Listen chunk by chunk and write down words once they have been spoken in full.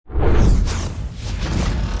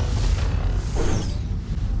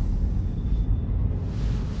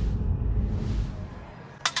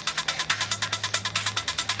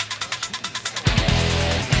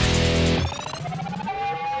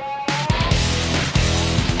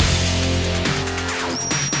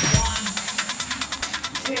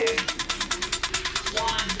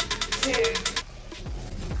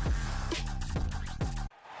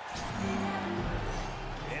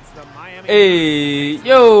Hey,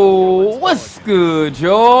 yo, what's good,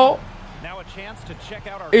 y'all?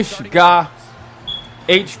 It's your guy,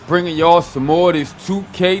 H, bringing y'all some more of this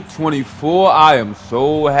 2K24. I am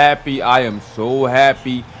so happy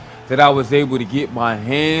that I was able to get my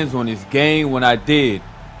hands on this game when I did.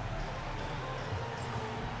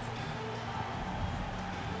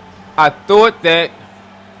 I thought that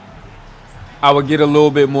I would get a little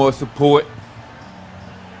bit more support,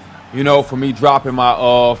 you know, for me dropping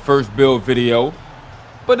my first build video,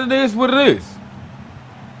 but it is what it is.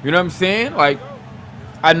 You know what I'm saying? Like,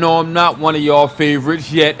 I know I'm not one of y'all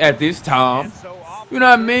favorites yet at this time, you know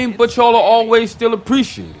what I mean, but y'all are always still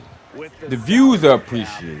appreciated. The views are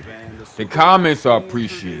appreciated, the comments are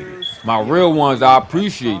appreciated. My real ones, I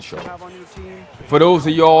appreciate y'all. For those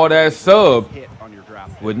of y'all that sub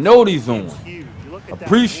with noties on,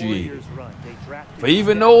 appreciate it. For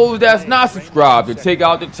even those that's not subscribed to take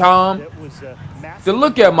out the time to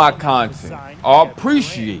look at my content, I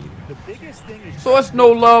appreciate it. So it's no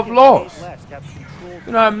love lost.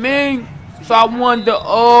 You know what I mean? So I wanted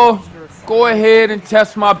to go ahead and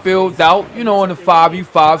test my build out, you know, in the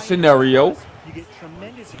 5v5 scenario.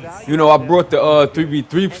 You know, I brought the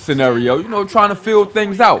 3v3 scenario, you know, trying to feel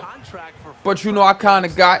things out. But you know, I kind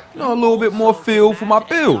of got, you know, a little bit more feel for my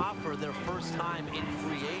build.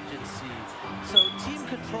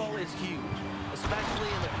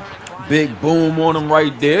 Big boom on him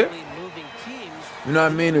right there. You know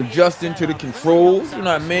what I mean? Adjusting to the controls. You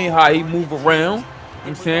know what I mean? How he move around. You know what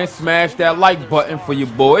I'm saying? Smash that like button for your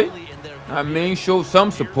boy. You know what I mean? Show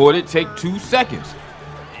some support. It take 2 seconds.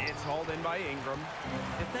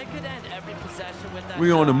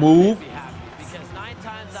 We on the move.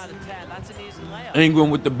 Ingram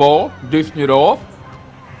with the ball. Dishing it off.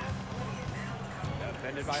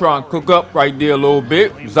 Try and cook up right there a little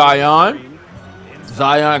bit. Zion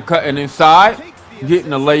cutting inside,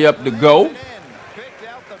 getting the layup to go.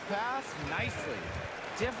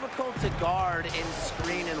 Difficult to guard in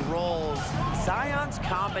screen and rolls. Zion's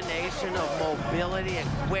combination of mobility and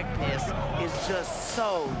quickness is just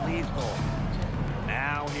so lethal.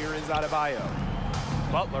 Now here is Adebayo.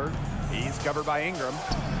 Butler, he's covered by Ingram.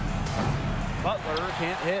 Butler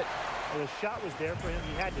can't hit. Well, the shot was there for him.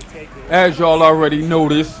 He had to take it. As y'all already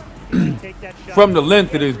noticed, from the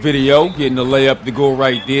length of this video, getting the layup to go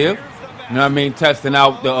right there. You know what I mean? Testing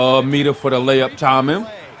out the meter for the layup timing.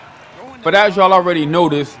 But as y'all already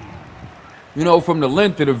noticed, you know, from the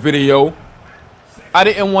length of the video, I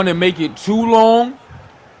didn't want to make it too long.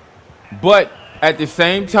 But at the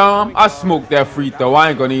same time, I smoked that free throw.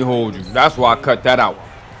 I ain't going to even hold you. That's why I cut that out.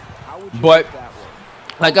 But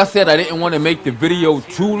like I said, I didn't want to make the video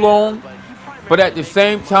too long. But at the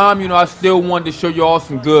same time, you know, I still wanted to show y'all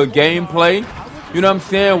some good gameplay. You know what I'm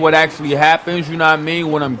saying? What actually happens, you know what I mean,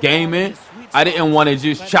 when I'm gaming. I didn't want to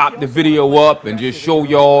just chop the video up and just show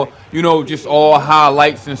y'all, you know, just all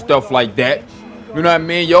highlights and stuff like that. You know what I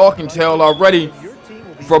mean? Y'all can tell already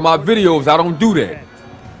from my videos, I don't do that.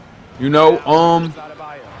 You know,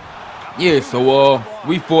 yeah, so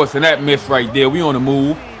we forcing that miss right there. We on the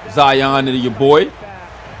move. Zion to your boy.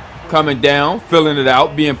 Coming down, filling it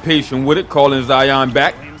out, being patient with it, calling Zion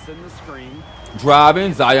back.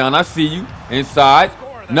 Driving, Zion, I see you. Inside,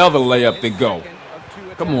 another layup to go.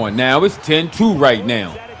 Come on now, it's 10-2 right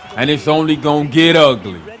now. And it's only going to get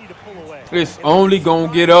ugly. It's only going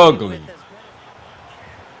to get ugly.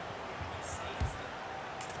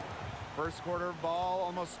 First quarter ball,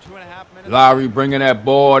 almost 2.5 minutes. Lowry bringing that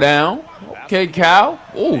ball down. Okay, Cal.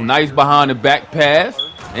 Oh, nice behind the back pass.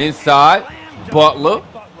 Inside, Butler.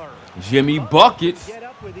 Jimmy buckets.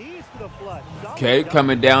 Okay,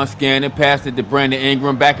 coming down, scanning, passed it to Brandon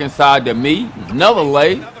Ingram, back inside to me. Another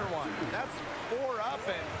lay. That's 4 up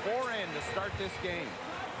and 4 in to start this game.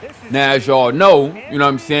 Now, as y'all know, you know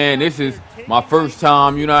what I'm saying, this is my first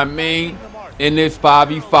time, you know what I mean, in this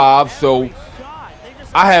 5v5, so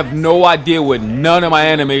I have no idea what none of my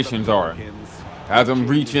animations are. As I'm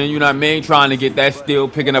reaching, you know what I mean, trying to get that steal,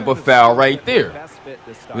 picking up a foul right there.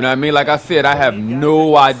 You know what I mean? Like I said, I have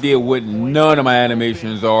no idea what none of my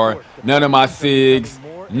animations are. None of my SIGs,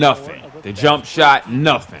 nothing. The jump shot,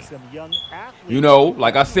 nothing. You know,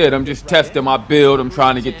 like I said, I'm just testing my build. I'm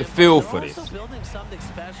trying to get the feel for this. Building something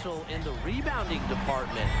special in the rebounding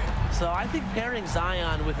department. So I think pairing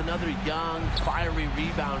Zion with another young, fiery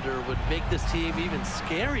rebounder would make this team even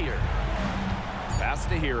scarier. Pass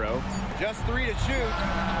to Hero. Just 3 to shoot.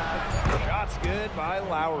 Shot's good by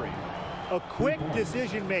Lowry. A quick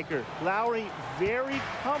decision maker. Lowry very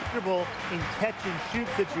comfortable in catch and shoot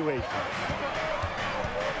situations.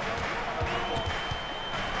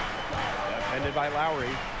 Defended by Lowry.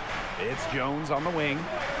 It's Jones on the wing.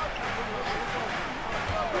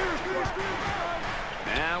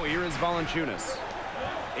 Now here is Valanciunas.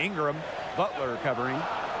 Ingram, Butler covering.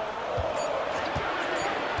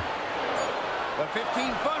 The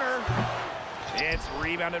 15-footer. It's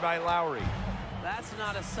rebounded by Lowry. That's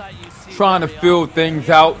not a sight you see. Trying to fill things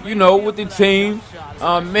out, you know, with the team.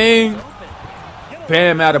 Bam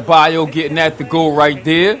Adebayo getting at the goal right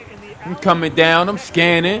there. I'm coming down, I'm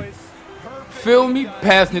scanning. Feel me?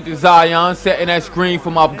 Passing it to Zion, setting that screen for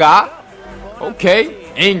my guy.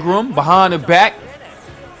 Okay, Ingram behind the back.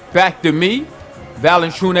 Back to me.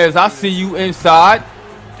 Valanciunas, I see you inside.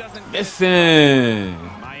 Listen.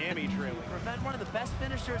 Miami trailing. Prevent one of the best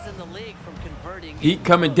finishers in the league from converting. Heat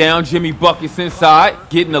coming down, Jimmy buckets inside,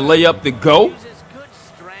 getting the layup to go. Uses good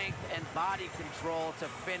strength and body control to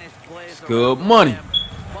finish plays. It's good money.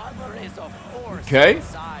 Butler is a force Okay.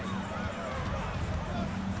 inside.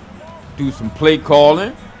 Do some play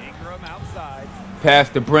calling. Ingram outside. Pass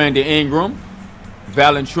to Brandon Ingram.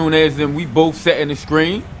 Valanciunas and we both setting the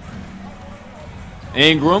screen.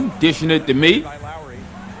 Ingram dishing it to me. By Lowry.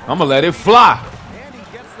 I'm going to let it fly. And he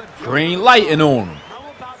gets the jump. Green lighting on him.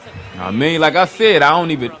 How about the I mean, like I said, I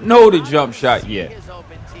don't even know the jump shot yet. his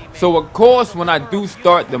open teammate? So, of course, when I do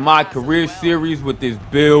start the My Career series with this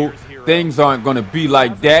build, things aren't going to be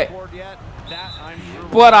like that. Scored yet. That I'm sure.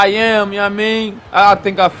 But I am, you know what I mean? I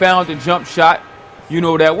think I found a jump shot, you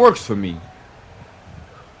know, that works for me.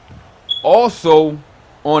 Also,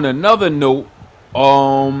 on another note,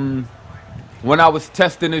 when I was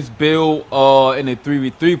testing this build in a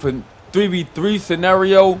 3v3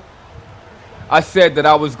 scenario, I said that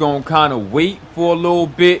I was going to kind of wait for a little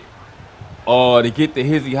bit to get the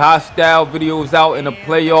Hizzy Hostile videos out in the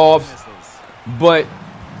playoffs. But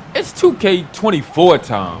it's 2K24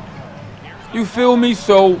 time. You feel me?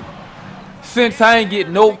 So, since I ain't get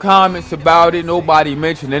no comments about it, nobody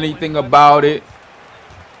mentioned anything about it,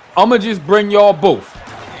 I'm going to just bring y'all both.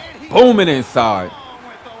 Booming inside.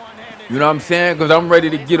 You know what I'm saying? Because I'm ready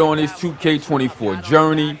to get on this 2K24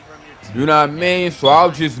 journey. You know what I mean? So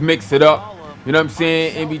I'll just mix it up. You know what I'm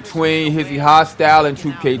saying? In between Hizzy Hostile and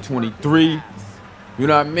 2K23. You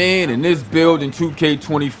know what I mean? And this build in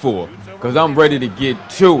 2K24. Because I'm ready to get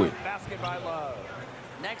to it. Basket by Love.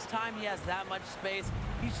 Next time he has that much space,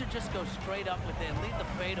 he should just go straight up with it. Leave the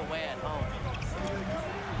fade away at home.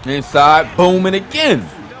 Inside, booming again. No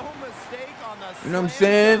mistake on the You know what I'm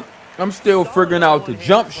saying? I'm still figuring out the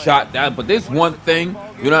jump shot, but there's one thing,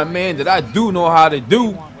 you know what I mean, that I do know how to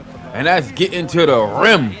do, and that's getting to the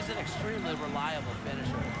rim. He's an extremely reliable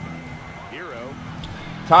finisher. Hero.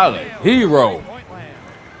 Tyler Hero Point land.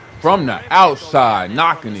 from the outside,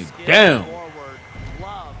 knocking it down. Forward,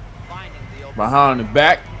 love finding the open. Behind the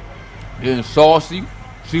back, getting saucy.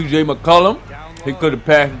 CJ McCollum, he could have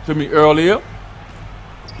passed it to me earlier.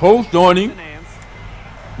 Post on him. Nance.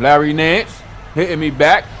 Larry Nance hitting me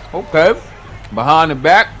back. Okay. Behind the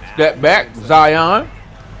back, step back, Zion.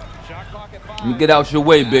 Shot clock at 5. Let me get out your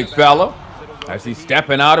way, big fella. As he's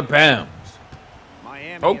stepping out of bounds.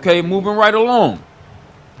 Miami. Okay, moving right along.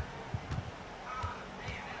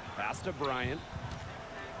 Pass to Bryant.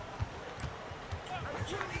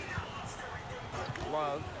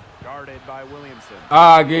 Love guarded by Williamson.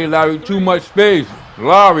 I gave Larry too much space.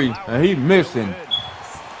 Larry, and he missing.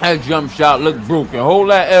 That jump shot looked broken. Hold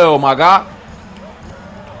that L, my guy.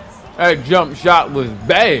 That jump shot was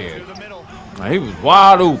bad. To the middle. He was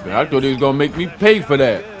wide open. I thought he was going to make me pay for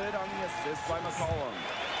that. Good on the assist by McCollum.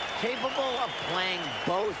 Capable of playing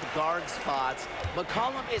both guard spots,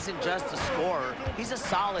 McCollum isn't just a scorer, he's a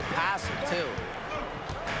solid passer too.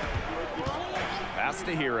 Pass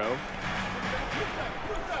to Hero.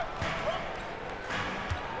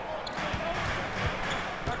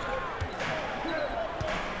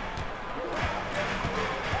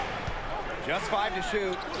 Just 5 to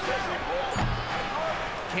shoot.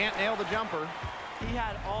 Can't nail the jumper. He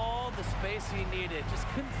had all the space he needed, just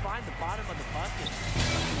couldn't find the bottom of the bucket.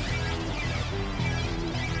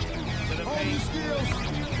 To the paint.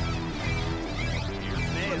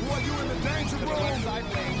 Here's Nance. To the left side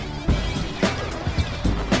wing.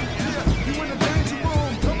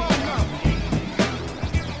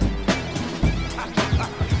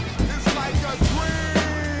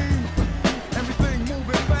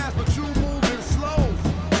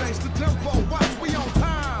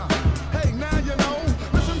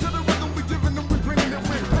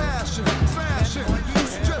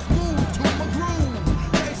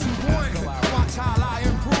 Watch how I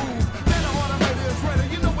improve. Then the automator is ready.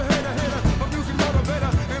 You know we're header. Music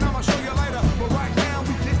motivator, and I'm a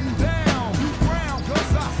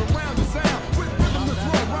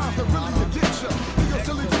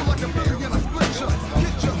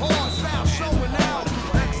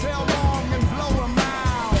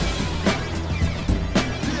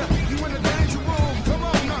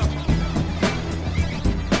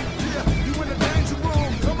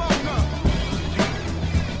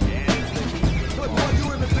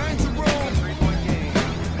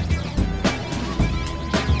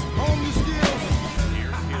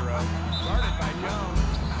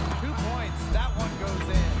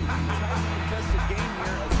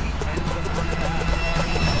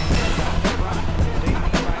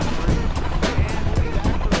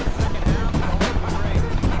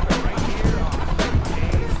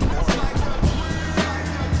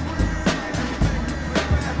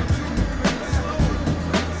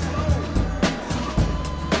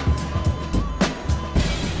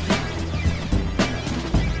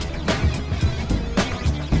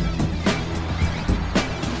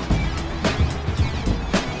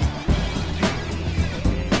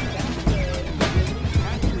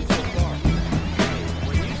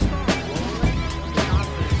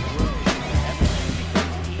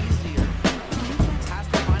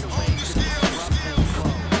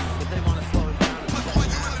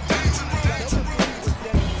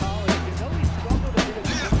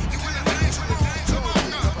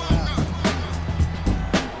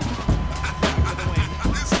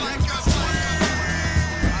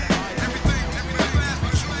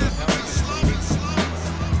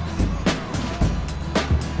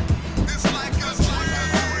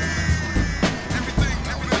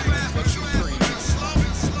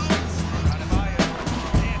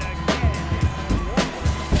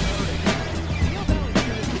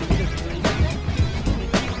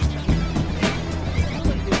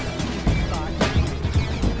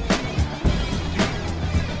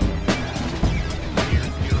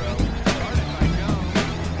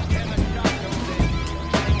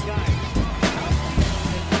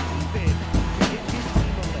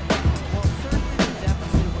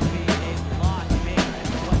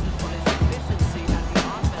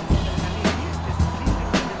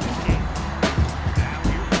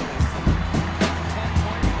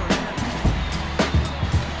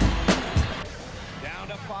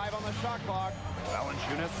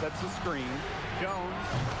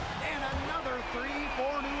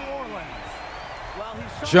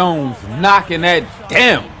Jones knocking that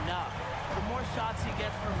down.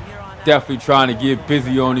 Definitely trying to get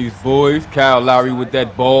busy on these boys. Kyle Lowry with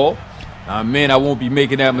that ball. Man, I won't be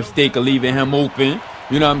making that mistake of leaving him open.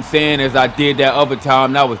 You know what I'm saying? As I did that other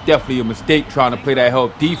time, that was definitely a mistake trying to play that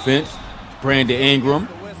help defense. Brandon Ingram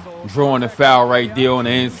drawing the foul right there on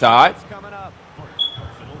the inside.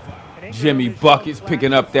 Jimmy Buckets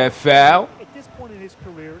picking up that foul. At this point in his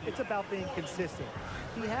career, it's about being consistent.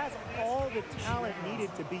 He has all the talent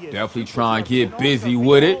needed to be a definitely trying to get busy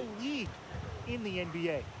with it. In the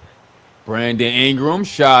NBA. Brandon Ingram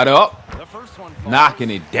shot up, knocking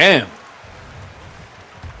it down.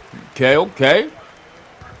 Okay.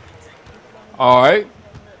 All right.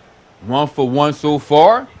 1 for 1 so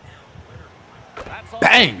far.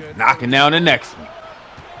 Bang! Knocking down the next one.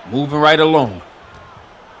 Moving right along.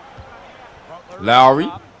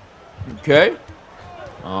 Lowry. Okay.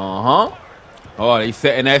 Oh, they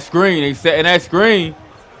setting that screen. They setting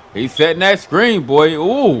that screen, boy.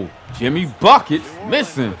 Ooh, Jimmy Buckets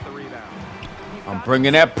missing. I'm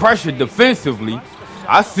bringing that pressure defensively.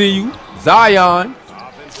 I see you. Zion.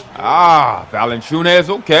 Valanciunas,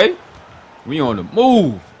 okay. We on the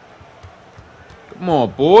move. Come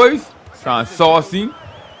on, boys. Trying saucy.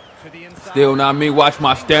 Still not me. Watch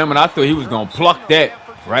my stamina. I thought he was going to pluck that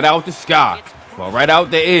right out the sky. Well, right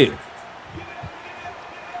out the air.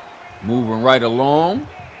 Moving right along.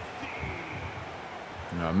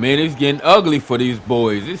 Now, man, it's getting ugly for these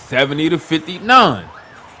boys. It's 70-59. As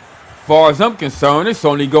far as I'm concerned, it's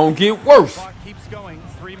only going to get worse. Keeps going.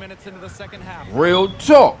 3 minutes into the second half. Real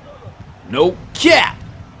talk. No cap.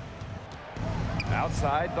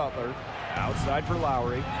 Outside Butler. Outside for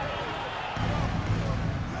Lowry.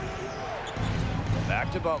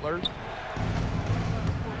 Back to Butler.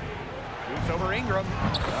 Shoots over Ingram.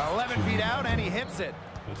 11 feet out, and he hits it.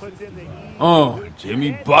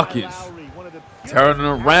 Jimmy Buckets. Turning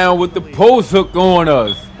around with the post hook on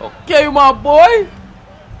us. Okay, my boy.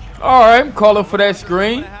 All right, I'm calling for that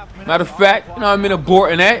screen. Matter of fact, you know I'm in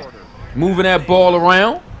aborting that. Moving that ball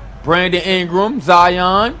around. Brandon Ingram,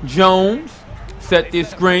 Zion, Jones. Set this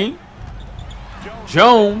screen.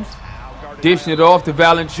 Jones dishing it off to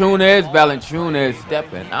Valanciunas. Valanciunas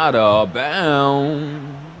stepping out of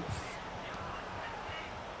bounds.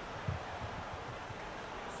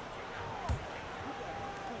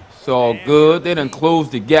 It's all good. They done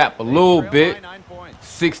closed the gap a little bit.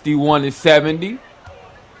 61-70.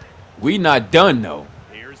 We not done, though.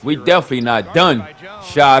 We definitely not done.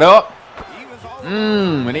 Shot up.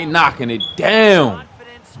 And they knocking it down.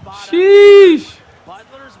 Sheesh.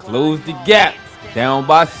 Close the gap. Down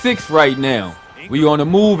by 6 right now. We on the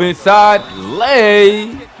move inside.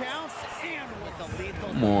 Lay.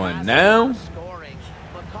 Come on now.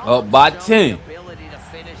 Up by 10.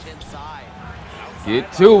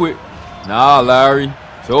 Get to it. Nah, Larry.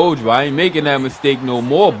 Told you I ain't making that mistake no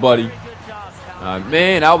more, buddy.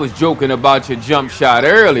 Man, I was joking about your jump shot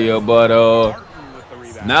earlier, but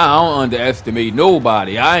nah, I don't underestimate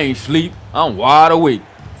nobody. I ain't sleep. I'm wide awake.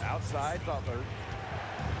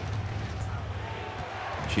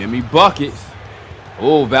 Jimmy Buckets.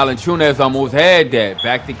 Oh, Valanciunas almost had that.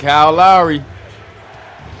 Back to Kyle Lowry.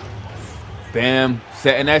 Bam.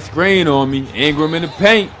 Setting that screen on me. Ingram in the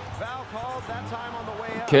paint.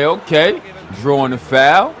 Okay. Drawing the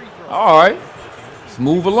foul. All right. Let's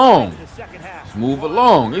move along.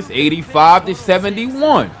 It's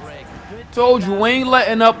 85-71. Told you we ain't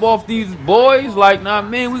letting up off these boys. Like, nah,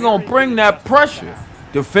 man, we going to bring that pressure.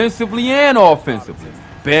 Defensively and offensively.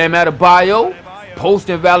 Bam Adebayo.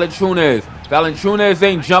 Posting Valanciunas. Valanciunas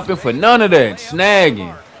ain't jumping for none of that.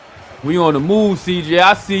 Snagging. We on the move, CJ.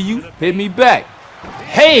 I see you. Hit me back.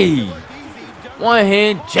 Hey! One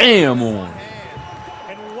hand jam on.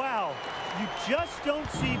 And wow, you just don't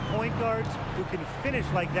see point guards who can finish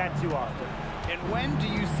like that too often. And when do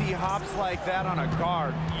you see hops like that on a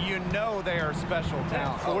guard? You know they are special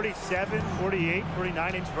talent. 47, 48,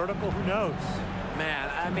 49-inch vertical, who knows? Man,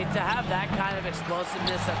 I mean, to have that kind of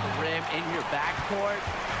explosiveness at the rim in your backcourt,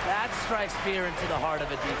 that strikes fear into the heart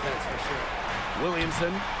of a defense for sure.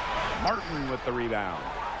 Williamson, Martin with the rebound.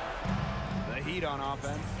 The Heat on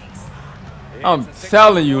offense. I'm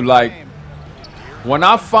telling you, like, when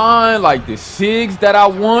I find, like, the SIGs that I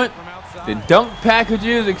want, the dunk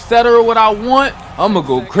packages, etc., what I want, I'm going to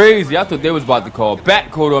go crazy. I thought they was about to call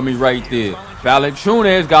backcourt on me right there.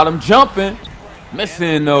 Valanciunas got him jumping.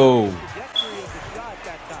 Missing, though.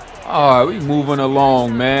 All right, we moving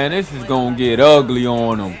along, man. This is going to get ugly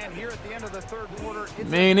on them.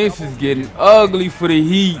 Man, this is getting ugly for the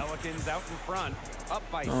Heat.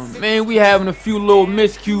 Man, we having a few little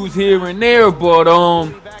miscues here and there, but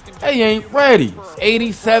They ain't ready. It's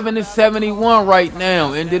 87 to 71 right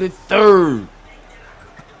now. End of the third.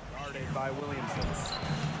 Guarded by Williamson.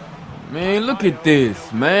 Man, look at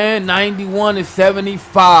this, man. 91 to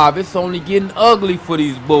 75. It's only getting ugly for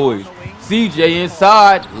these boys. CJ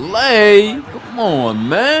inside. Lay. Come on,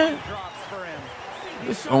 man. Drops for him.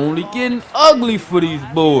 It's only getting ugly for these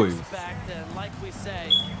boys. And like we say,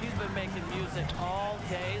 he's been making music all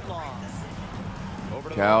day long. Over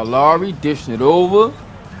to Kyle Lowry dishing it over.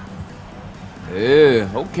 Yeah,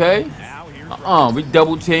 okay. now here's We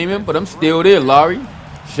double teaming, but I'm still there, Lowry.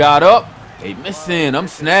 Shot up. They missing. I'm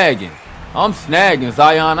snagging.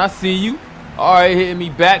 Zion, I see you. All right, hitting me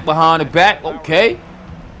back behind the back. Okay.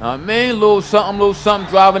 Man, little something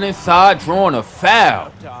driving inside, drawing a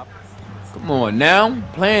foul. top. Come on now,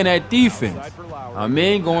 playing that defense. Side for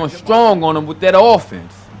Lowry. Going strong on them with that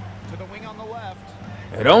offense. To the wing on the left.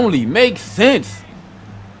 It only makes sense.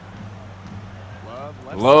 Love,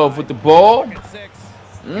 Love with the ball. Pocket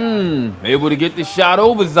 6. Able to get the shot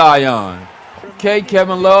over Zion. Okay,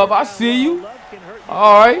 Kevin Love, I see you.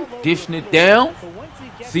 All right, dishing it down.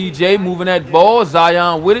 CJ moving that ball.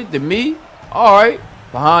 Zion with it to me. All right,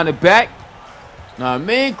 behind the back.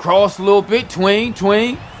 Cross a little bit.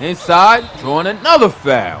 Twing. Inside, drawing another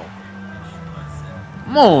foul.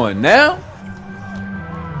 Come on now.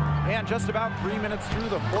 And just about 3 minutes through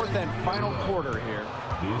the fourth and final quarter here.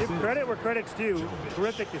 Give credit where credit's due.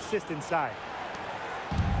 Terrific assist inside.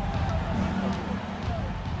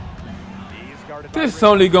 He's guarded by This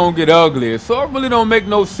only gonna get uglier, so it really don't make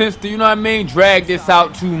no sense to, drag this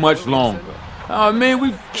out too much longer.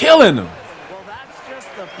 We killing them. Well, that's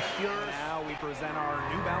just the pure. Now we present our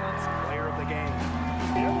New Balance Player of the Game.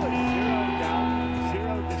 There was zero doubt,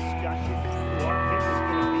 zero discussion what this is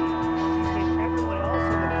going to be. And everyone else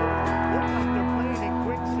on the court look like they're playing in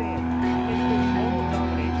quicksand. It's been total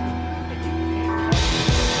domination. And you can't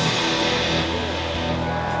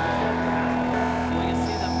Well, you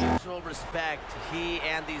see the mutual respect he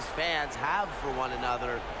and these fans have for one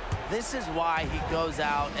another. This is why he goes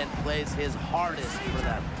out and plays his hardest for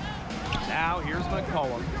them. Now here's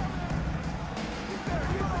McCollum.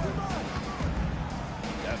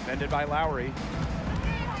 Defended by Lowry.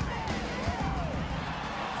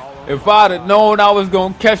 If I'd have known I was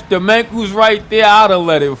gonna catch the Mankos right there, I'd have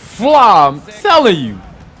let it fly. I'm telling you.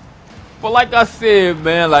 But like I said,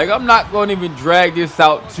 man, I'm not gonna even drag this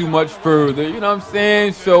out too much further. You know what I'm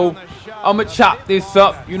saying? So I'm gonna chop this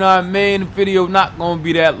up. You know what I mean? The video not gonna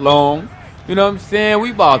be that long. You know what I'm saying?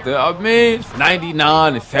 We about to. It's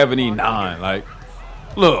 99 to 79.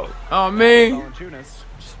 Look. Valanciunas.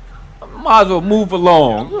 Might as well move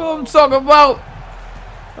along. You know what I'm talking about?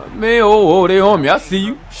 They on me. I see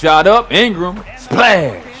you. Shot up. Ingram.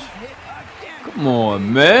 Splash. Come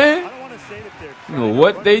on, man. I don't want to say that they're You know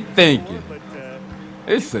what they thinking. but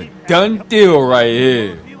It's a done deal right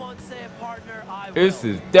here. If you won't say it, partner, I will. This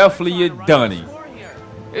is definitely a dunny. Score here.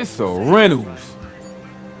 It's a Reynolds.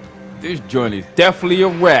 This joint is definitely a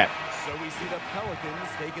wrap. So we see the Pelicans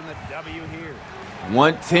taking the W here.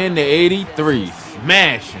 110 to 83.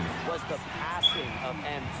 Smashing it. Was the passing of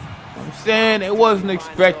M. I'm saying it wasn't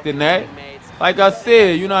expecting that. Like I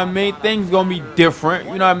said, you know what I mean? Things gonna be different,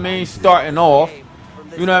 you know what I mean? Starting off,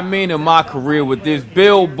 you know what I mean, in my career with this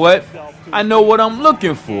build, but I know what I'm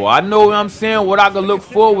looking for. I know what I'm saying, what I can look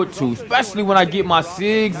forward to, especially when I get my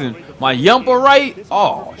SIGs and my Yumper right.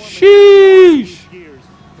 Oh, sheesh.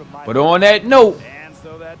 But on that note, And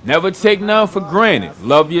so that never take none for granted.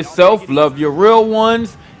 Love yourself, love your real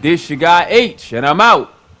ones. This your guy H, and I'm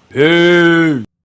out. Peace.